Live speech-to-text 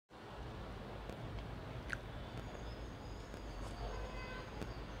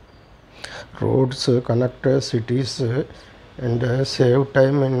Roads connect cities and save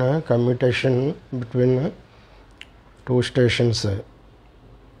time in commutation between two stations.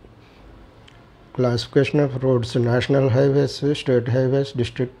 Classification of roads: national highways, state highways,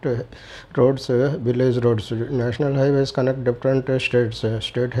 district roads, village roads. National highways connect different states.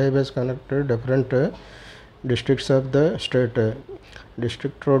 State highways connect different districts of the state.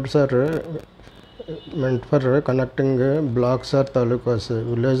 District roads are meant for connecting blocks or talukas.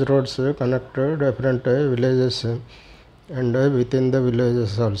 Village roads connect different villages and within the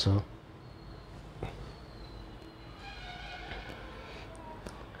villages also.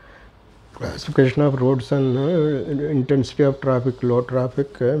 Classification of roads and intensity of traffic: low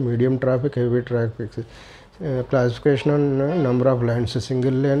traffic, medium traffic, heavy traffic. Classification on number of lanes: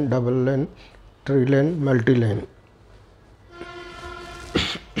 single lane, double lane, three lane, multi lane.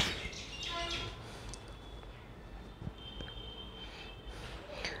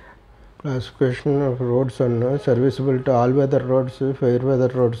 Classification of roads on serviceability: all weather roads, fair weather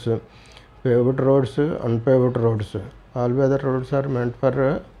roads, paved roads, unpaved roads. All weather roads are meant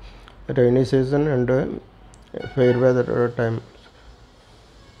for rainy season and fair weather time.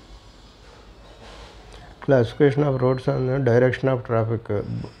 Classification of roads on direction of traffic: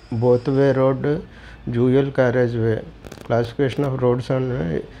 both way road, dual carriageway. Classification of roads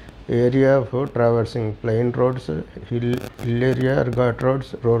on area of traversing: plain roads, hill area, ghat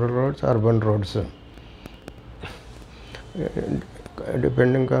roads, rural roads, urban roads.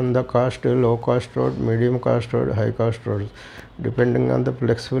 Depending on the cost: low cost road, medium cost road, high cost roads. Depending on the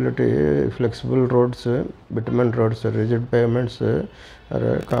flexibility: flexible roads, bitumen roads, rigid pavements,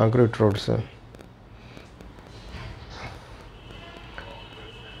 or concrete roads.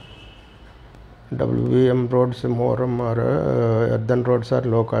 WM roads, Moram or earthen roads are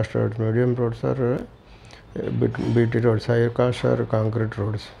low cost roads. Medium roads are BT roads. Higher cost are concrete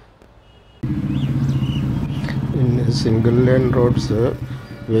roads. In single lane roads,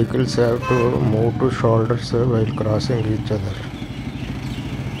 vehicles have to move to shoulders while crossing each other.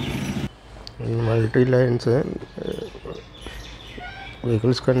 In multi lanes,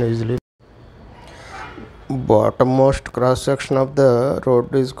 vehicles can easily. Bottommost cross section of the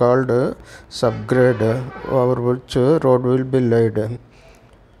road is called subgrade, over which road will be laid.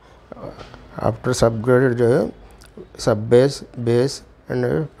 After subgrade, subbase, base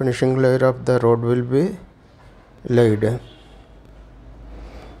and finishing layer of the road will be laid.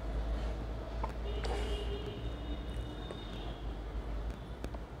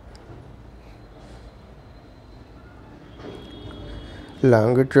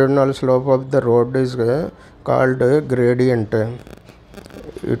 Longitudinal slope of the road is called gradient.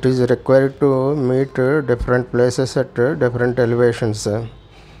 It is required to meet different places at different elevations.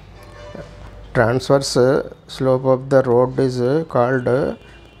 Transverse slope of the road is called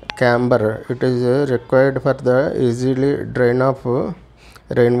camber. It is required for the easily drain of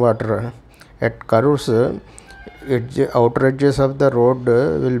rainwater. At curves, outer edges of the road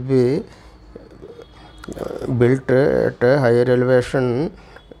will be built at a higher elevation.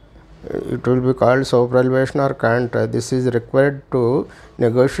 It will be called super elevation or cant. This is required to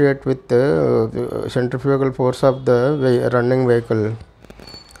negotiate with the centrifugal force of the running vehicle.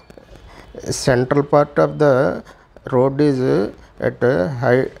 Central part of the road is at a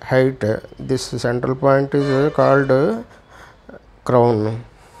height. This central point is called crown.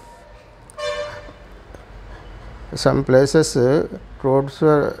 Some places roads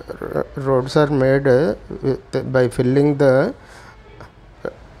are made by filling the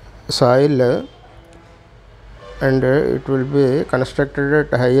soil, and it will be constructed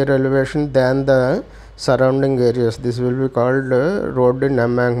at higher elevation than the surrounding areas. This will be called road in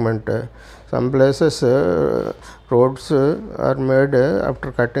embankment. Some places roads are made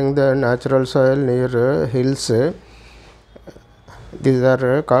after cutting the natural soil near hills. These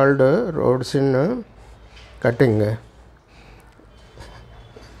are called roads in cutting.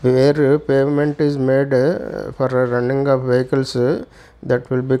 Where pavement is made for running of vehicles, that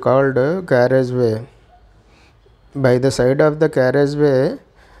will be called carriageway. By the side of the carriageway,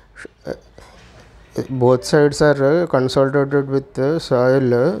 both sides are consolidated with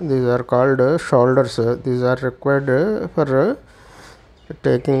soil. These are called shoulders. These are required for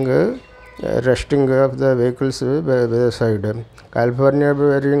taking resting of the vehicles by the side. California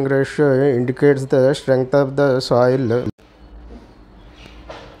bearing ratio indicates the strength of the soil.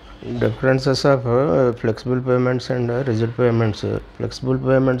 Differences of flexible payments and rigid payments. Flexible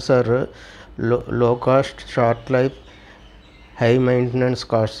payments are low cost, short life, high maintenance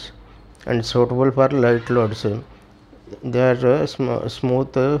costs, and suitable for light loads. They are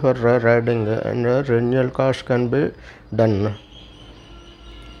smooth for riding, and renewal cost can be done.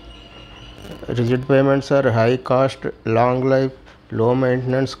 Rigid payments are high cost, long life, low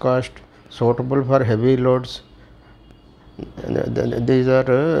maintenance cost, suitable for heavy loads. These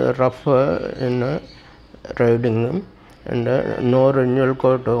are rough in riding, and no renewal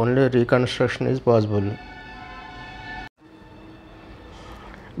quote, only reconstruction is possible.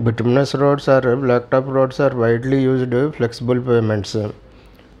 Bituminous roads or blacktop roads are widely used flexible payments.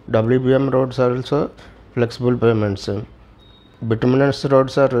 WBM roads are also flexible payments. Bituminous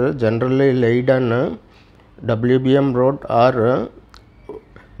roads are generally laid on WBM road or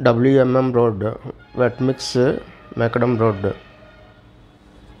WMM road, wet mix macadam road.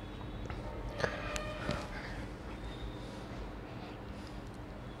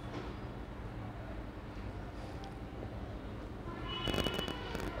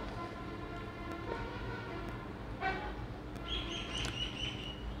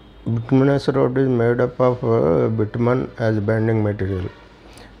 Bituminous road is made up of bitumen as binding material.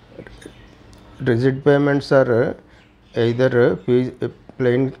 Rigid pavements are either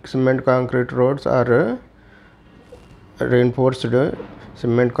plain cement concrete roads or reinforced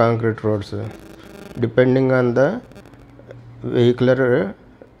cement concrete roads, depending on the vehicular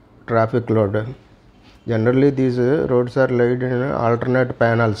traffic load. Generally, these roads are laid in alternate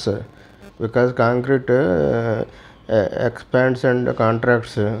panels because concrete expands and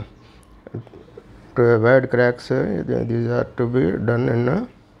contracts. To avoid cracks, these are to be done in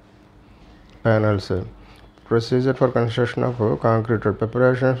panels. Procedure for construction of concrete road: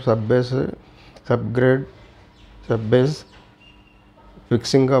 preparation of subbase, subgrade, subbase,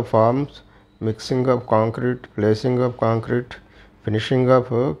 fixing of forms, mixing of concrete, placing of concrete, finishing of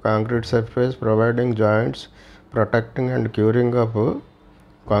concrete surface, providing joints, protecting and curing of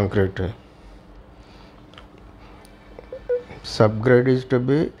concrete. Subgrade is to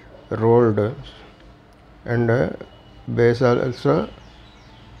be rolled, and base also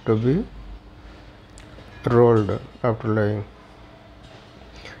to be rolled after laying.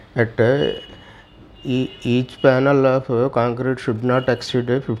 At each panel of concrete should not exceed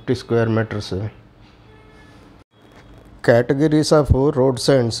 50 square meters. Categories of road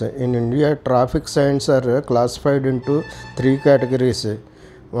signs. In India, traffic signs are classified into 3 categories.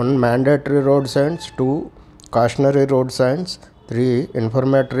 1. Mandatory road signs. 2. Cautionary road signs. 3.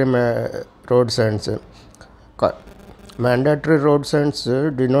 Informatory road signs. Mandatory road signs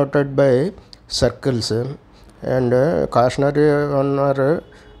denoted by circles, and cautionary one are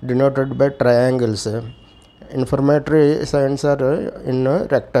denoted by triangles. Informatory signs are in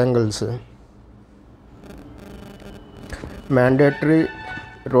rectangles. Mandatory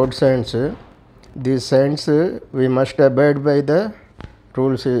road signs. These signs we must abide by the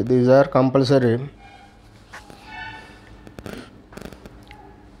rules. These are compulsory.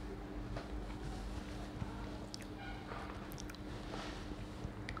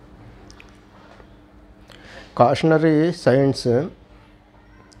 Cautionary signs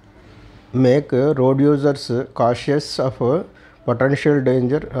make road users cautious of potential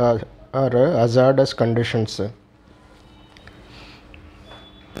danger or hazardous conditions,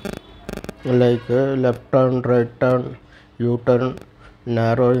 like left turn, right turn, U-turn,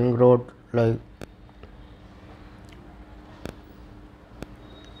 narrowing road, like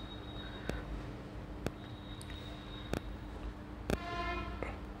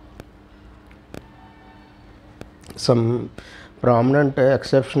some prominent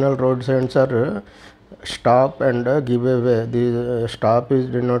exceptional road signs are stop and give away. The stop is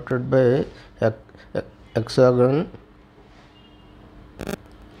denoted by hexagon,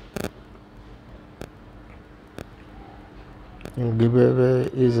 and give away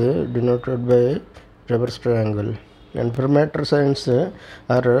is denoted by reverse triangle. Informator signs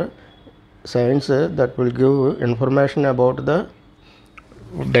are signs that will give information about the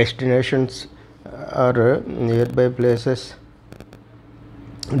destinations or nearby places,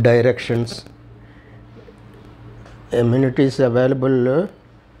 directions, amenities available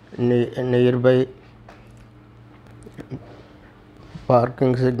nearby,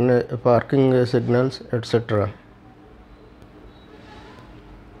 parking signals, etc.